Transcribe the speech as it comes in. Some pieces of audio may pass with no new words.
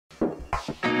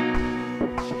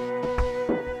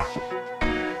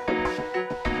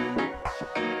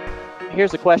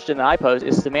here's the question that I pose: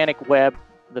 is semantic web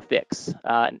the fix?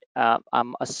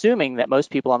 I'm assuming that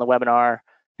most people on the webinar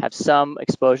have some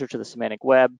exposure to the semantic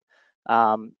web.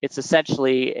 It's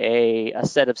essentially a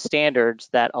set of standards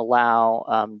that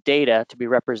allow data to be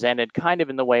represented kind of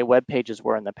in the way web pages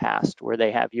were in the past, where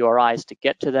they have URIs to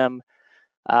get to them.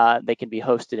 They can be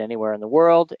hosted anywhere in the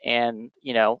world, and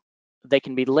they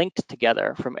can be linked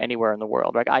together from anywhere in the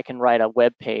world. Like I can write a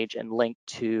web page and link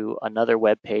to another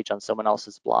web page on someone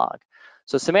else's blog.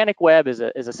 So semantic web is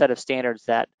a set of standards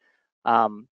that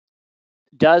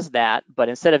does that, but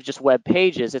instead of just web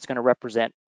pages, it's going to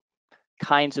represent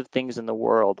kinds of things in the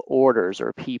world, orders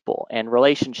or people, and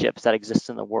relationships that exist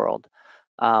in the world,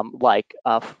 like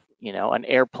an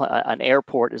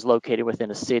airport is located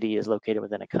within a city, is located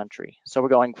within a country. So we're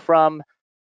going from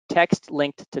text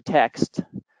linked to text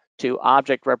to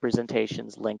object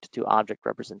representations linked to object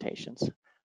representations.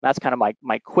 That's kind of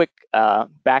my quick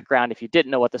background if you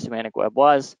didn't know what the semantic web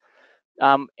was.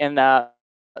 So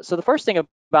the first thing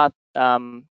about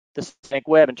the semantic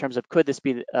web in terms of could this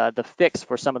be the fix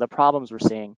for some of the problems we're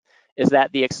seeing is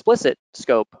that the explicit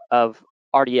scope of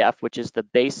RDF, which is the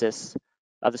basis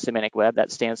of the semantic web,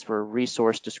 that stands for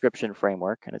Resource Description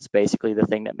Framework, and it's basically the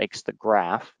thing that makes the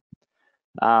graph.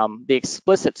 The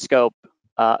explicit scope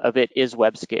of it is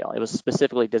web scale. It was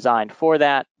specifically designed for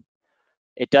that.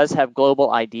 It does have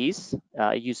global IDs.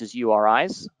 It uses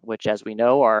URIs, which, as we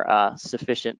know, are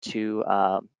sufficient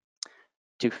to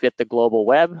fit the global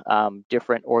web.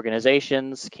 Different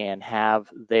organizations can have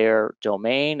their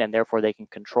domain, and therefore they can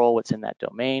control what's in that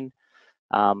domain,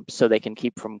 so they can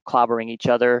keep from clobbering each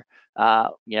other.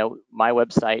 My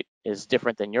website is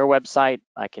different than your website.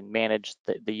 I can manage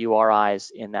the URIs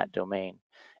in that domain.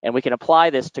 And we can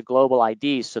apply this to global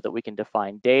IDs so that we can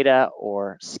define data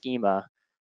or schema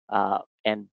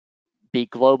and be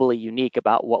globally unique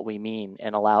about what we mean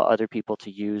and allow other people to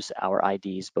use our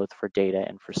IDs both for data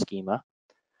and for schema.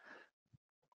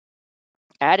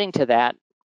 Adding to that,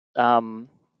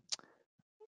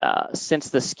 since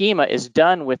the schema is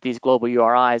done with these global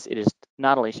URIs, it is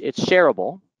not only it's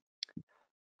shareable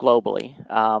globally,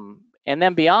 and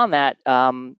then beyond that,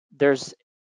 there's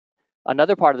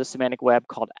another part of the semantic web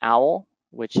called OWL,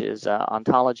 which is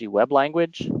ontology web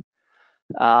language,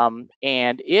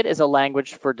 and it is a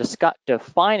language for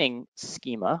defining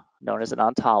schema, known as an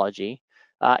ontology,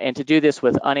 and to do this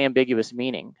with unambiguous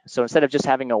meaning. So instead of just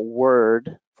having a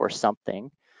word for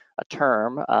something, a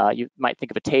term, you might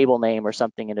think of a table name or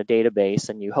something in a database,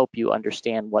 and you hope you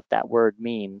understand what that word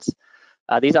means.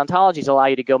 These ontologies allow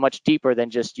you to go much deeper than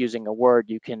just using a word.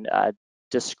 You can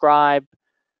describe,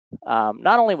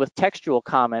 not only with textual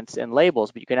comments and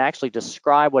labels, but you can actually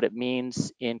describe what it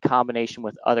means in combination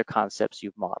with other concepts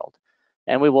you've modeled.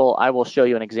 And I will show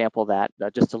you an example of that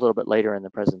just a little bit later in the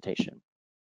presentation.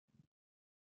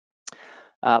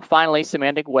 Finally,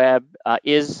 semantic web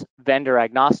is vendor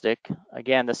agnostic.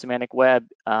 Again, the semantic web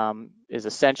is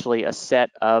essentially a set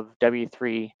of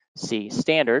W3C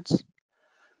standards,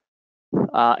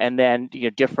 and then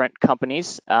different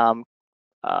companies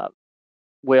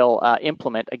will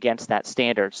implement against that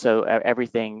standard. So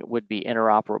everything would be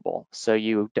interoperable. So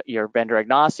you're vendor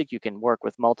agnostic. You can work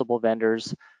with multiple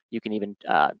vendors. You can even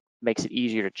makes it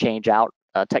easier to change out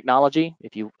technology.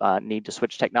 If you need to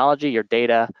switch technology, your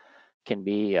data can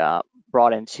be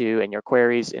brought into, and your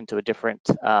queries into a different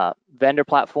vendor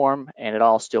platform, and it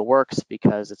all still works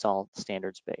because it's all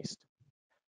standards based.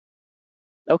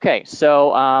 Okay,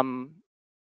 so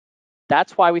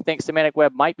that's why we think semantic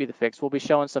web might be the fix. We'll be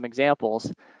showing some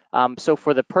examples. So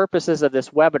for the purposes of this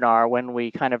webinar, when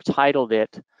we kind of titled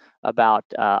it about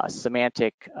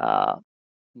semantic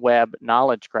web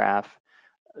knowledge graph,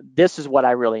 this is what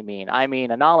I really mean. I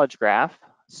mean a knowledge graph,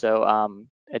 so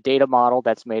a data model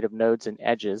that's made of nodes and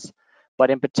edges,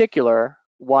 but in particular,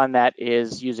 one that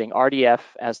is using RDF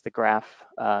as the graph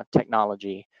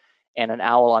technology and an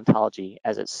OWL ontology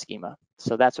as its schema.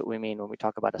 So that's what we mean when we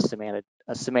talk about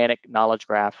a semantic knowledge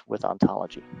graph with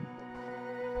ontology.